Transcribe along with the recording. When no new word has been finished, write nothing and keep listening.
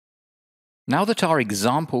Now that our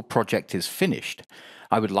example project is finished,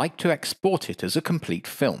 I would like to export it as a complete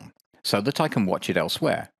film so that I can watch it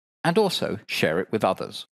elsewhere and also share it with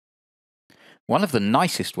others. One of the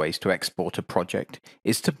nicest ways to export a project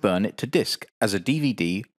is to burn it to disk as a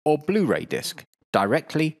DVD or Blu-ray disc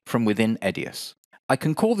directly from within EDIUS. I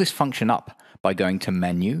can call this function up by going to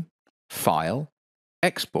Menu, File,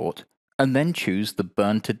 Export, and then choose the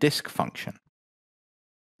Burn to Disk function.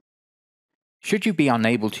 Should you be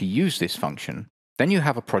unable to use this function, then you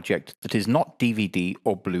have a project that is not DVD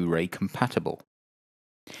or Blu-ray compatible.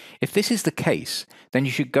 If this is the case, then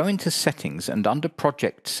you should go into Settings and under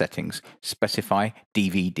Project Settings specify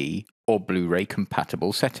DVD or Blu-ray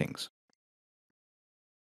compatible settings.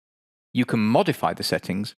 You can modify the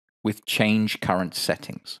settings with Change Current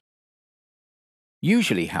Settings.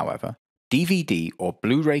 Usually, however, DVD or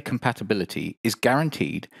Blu-ray compatibility is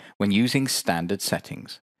guaranteed when using standard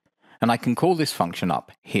settings, and I can call this function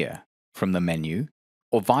up here from the menu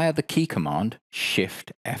or via the key command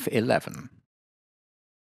Shift F11.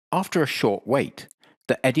 After a short wait,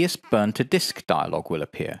 the EDIUS Burn to Disk dialog will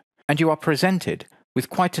appear, and you are presented with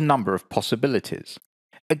quite a number of possibilities.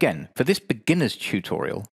 Again, for this beginner's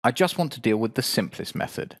tutorial, I just want to deal with the simplest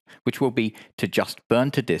method, which will be to just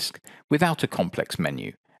burn to disk without a complex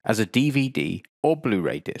menu, as a DVD or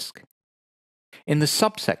Blu-ray disc. In the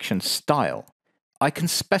subsection Style, I can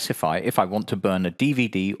specify if I want to burn a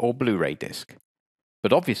DVD or Blu-ray disc,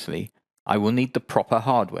 but obviously I will need the proper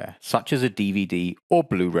hardware, such as a DVD or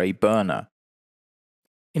Blu-ray burner.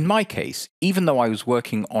 In my case, even though I was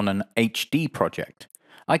working on an HD project,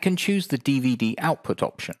 I can choose the DVD output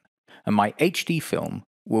option, and my HD film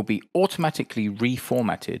will be automatically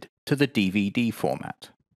reformatted to the DVD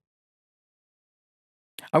format.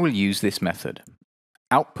 I will use this method,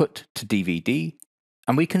 Output to DVD,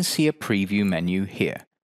 and we can see a preview menu here,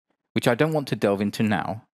 which I don't want to delve into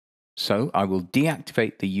now, so I will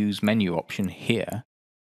deactivate the Use Menu option here,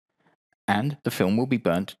 and the film will be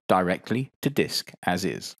burnt directly to disk as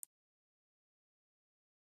is.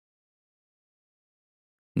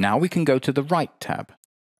 Now we can go to the Right tab,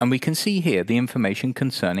 and we can see here the information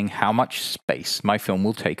concerning how much space my film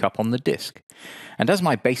will take up on the disk. And as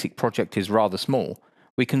my basic project is rather small,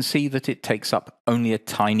 we can see that it takes up only a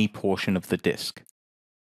tiny portion of the disk.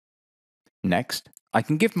 Next, I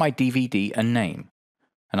can give my DVD a name,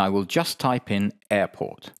 and I will just type in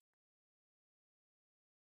Airport.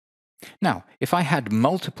 Now, if I had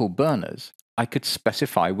multiple burners, I could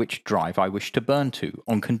specify which drive I wish to burn to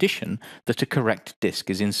on condition that a correct disk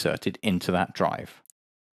is inserted into that drive.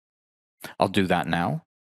 I'll do that now,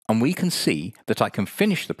 and we can see that I can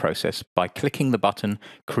finish the process by clicking the button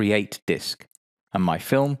Create Disk, and my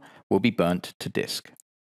film will be burnt to disk.